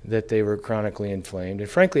that they were chronically inflamed, and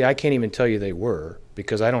frankly, I can't even tell you they were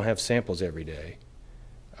because I don't have samples every day.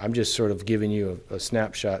 I'm just sort of giving you a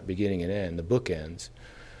snapshot, beginning and end, the bookends.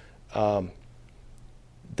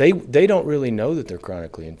 They don't really know that they're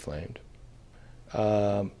chronically inflamed.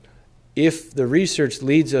 If the research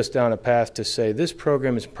leads us down a path to say this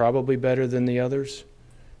program is probably better than the others,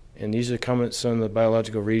 and these are some of the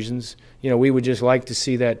biological reasons, we would just like to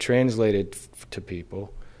see that translated to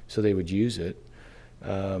people so they would use it.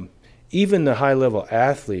 Even the high-level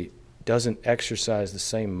athlete doesn't exercise the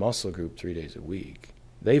same muscle group 3 days a week.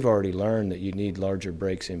 They've already learned that you need larger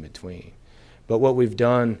breaks in between. But what we've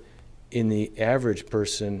done in the average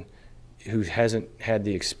person who hasn't had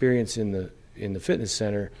the experience in the fitness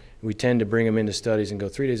center, we tend to bring them into studies and go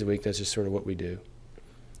 3 days a week. That's just sort of what we do.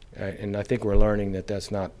 And I think we're learning that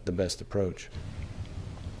that's not the best approach.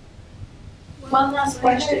 One last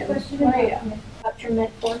question. About your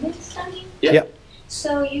metformin study? Yep.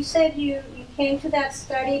 So you said you came to that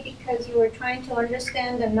study because you were trying to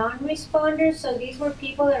understand the non-responders. So these were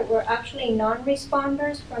people that were actually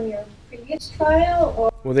non-responders from your previous trial?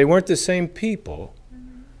 Or? Well, they weren't the same people,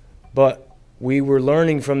 but we were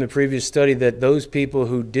learning from the previous study that those people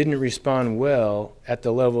who didn't respond well at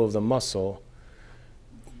the level of the muscle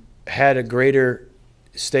had a greater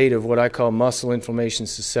state of what I call muscle inflammation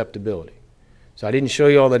susceptibility. So I didn't show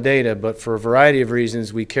you all the data, but for a variety of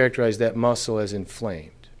reasons, we characterized that muscle as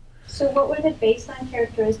inflamed. So what were the baseline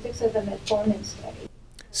characteristics of the metformin study?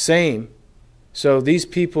 Same. So these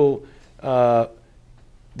people,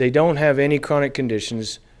 they don't have any chronic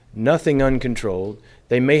conditions, nothing uncontrolled.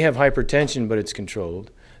 They may have hypertension, but it's controlled.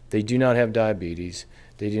 They do not have diabetes.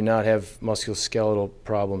 They do not have musculoskeletal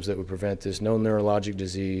problems that would prevent this, no neurologic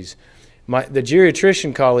disease. The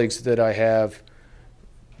geriatrician colleagues that I have,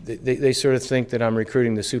 they sort of think that I'm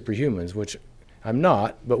recruiting the superhumans, which I'm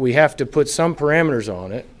not, but we have to put some parameters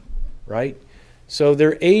on it, right? So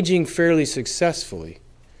they're aging fairly successfully.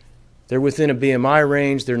 They're within a BMI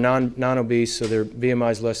range, they're non-obese, so their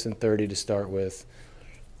BMI is less than 30 to start with.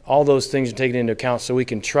 All those things are taken into account so we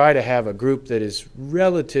can try to have a group that is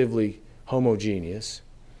relatively homogeneous.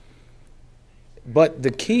 But the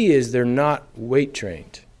key is they're not weight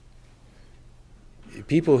trained.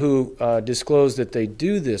 People who disclose that they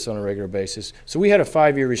do this on a regular basis, so we had a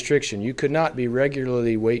 5-year restriction. You could not be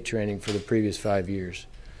regularly weight training for the previous 5 years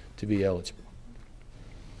to be eligible.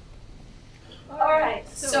 All right,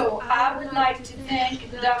 so I would like to thank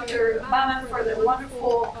Dr. Bamman for the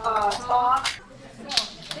wonderful talk.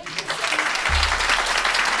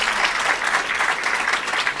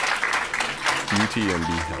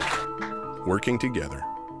 UTMB Health, working together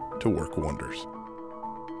to work wonders.